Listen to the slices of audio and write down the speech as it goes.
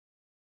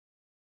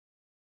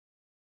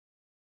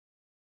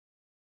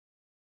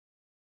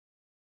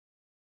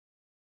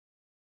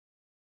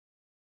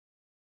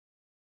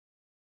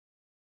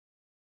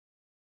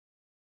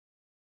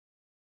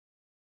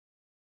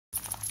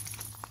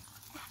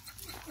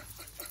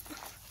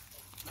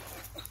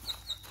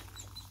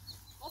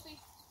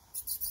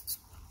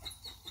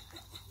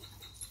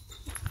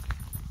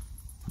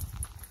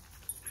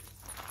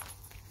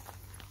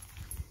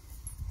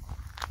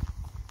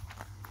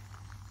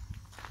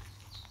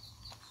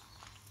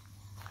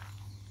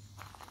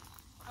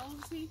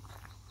is he?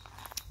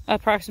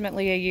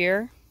 Approximately a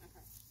year.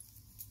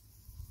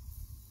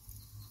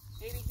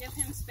 Okay. Baby, give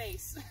him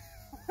space.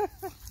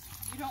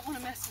 You don't want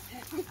to mess with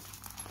him.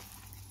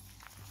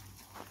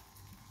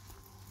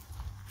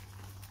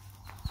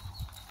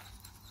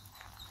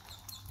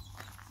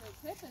 So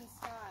Pip and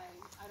Sky,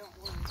 I don't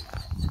worry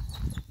about.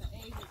 But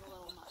Abe is a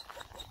little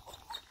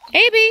much.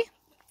 Abe!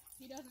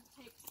 He doesn't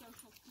take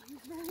social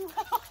cues very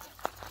well.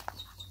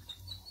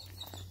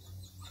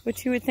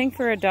 Which you would think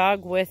for a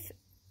dog with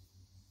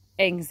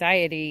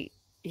anxiety,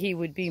 he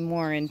would be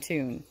more in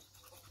tune.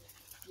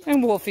 Yeah.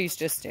 And Wolfie's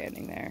just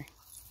standing there.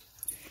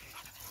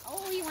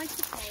 Oh, he likes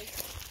to play.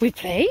 We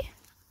play?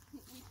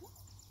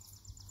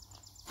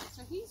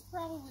 So he's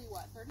probably,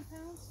 what, 30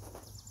 pounds?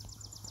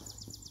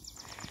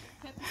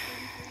 Pip is 33?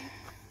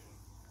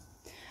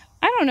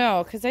 I don't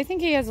know, because I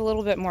think he has a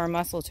little bit more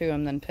muscle to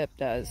him than Pip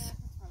does. Yeah,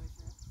 that's probably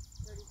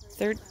true.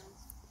 30 pounds.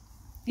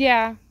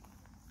 Yeah.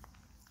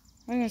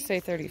 I'm going to say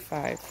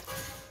 35.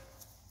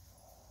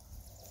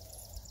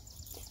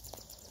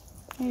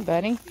 Hey,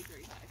 buddy. He's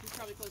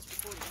probably close to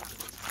 40.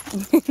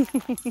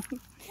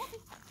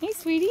 Hey,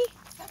 sweetie.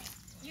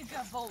 You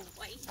good boy.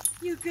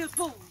 You good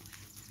boy.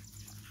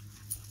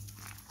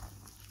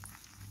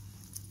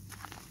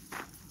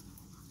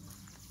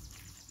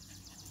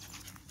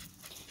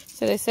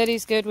 So they said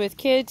he's good with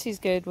kids. He's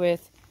good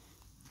with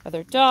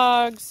other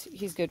dogs.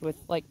 He's good with,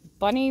 like,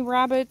 bunny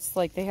rabbits.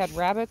 Like, they had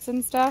rabbits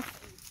and stuff.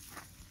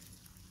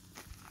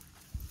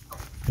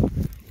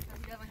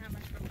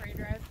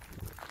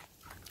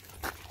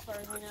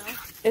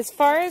 As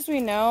far as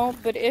we know,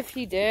 but if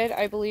he did,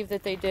 I believe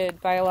that they did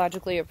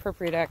biologically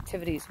appropriate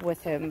activities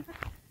with him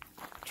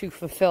to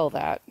fulfill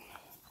that.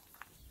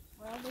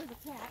 Well, there's a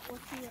cat.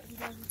 Let's see what he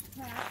does with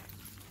the cat.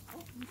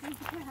 Oh, he sees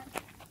the cat.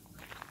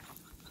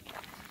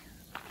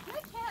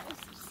 That cat is,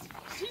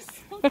 she's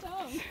so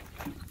dumb.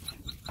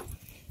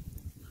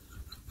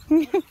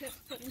 Just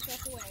put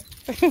himself away.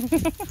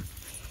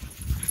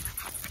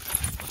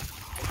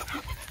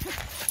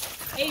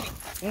 Abe.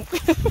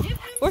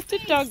 Where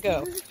did dog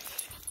go?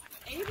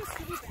 Abe is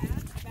so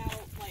bad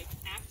about, like,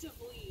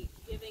 actively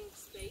giving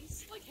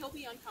space. Like, he'll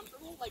be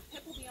uncomfortable. Like,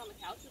 Pip will be on the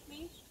couch with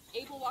me.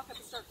 Abe will walk up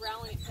and start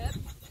growling at Pip.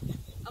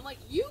 I'm like,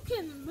 you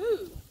can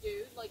move,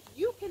 dude. Like,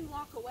 you can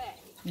walk away.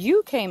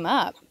 You came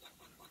up.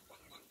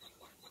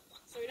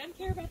 So he doesn't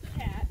care about the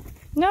cat.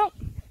 Nope.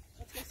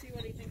 Let's go see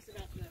what he thinks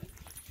about the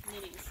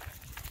minis.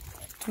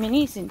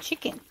 Minis and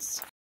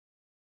chickens.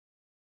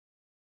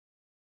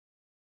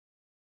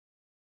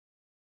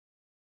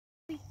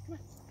 Come on.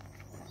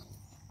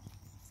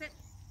 Sit.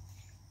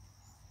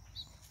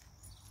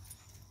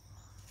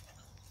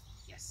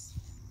 Yes.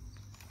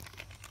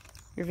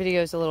 Your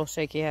video's a little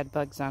shaky. I had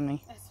bugs on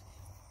me.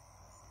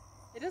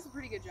 It does a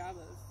pretty good job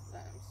of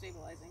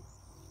stabilizing.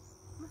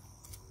 Come on.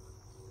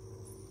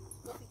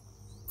 Wolfie.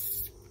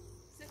 Sit.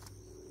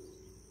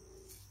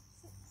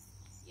 Sit.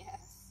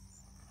 Yes.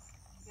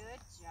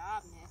 Good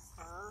job,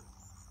 mister.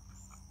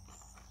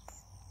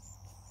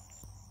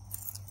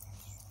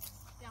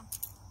 Down.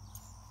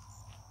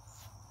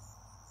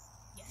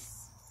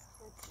 Yes.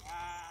 Good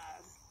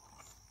job.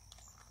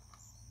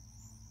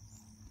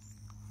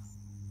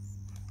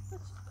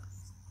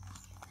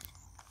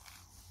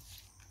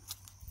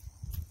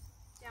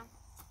 Down.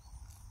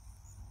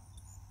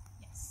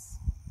 Yes.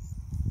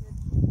 Good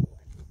boy.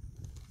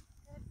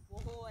 Good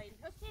boy.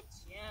 Look at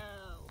you.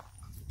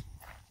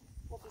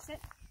 Wolfie, sit.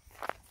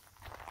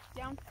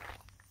 Down.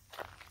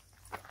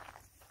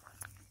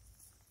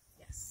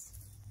 Yes.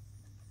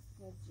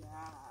 Good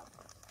job.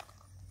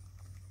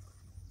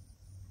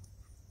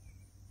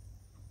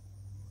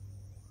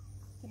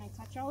 Can I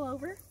touch all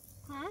over?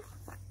 Huh?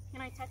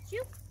 Can I touch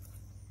you?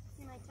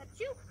 Can I touch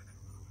you?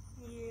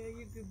 Yeah,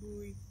 you're a good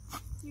boy.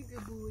 You're a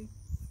good boy.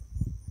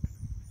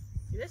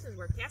 See, this is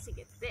where Cassie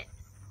gets bit.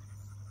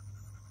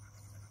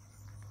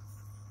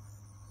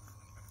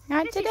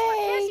 Not This today. is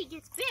where Cassie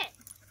gets bit.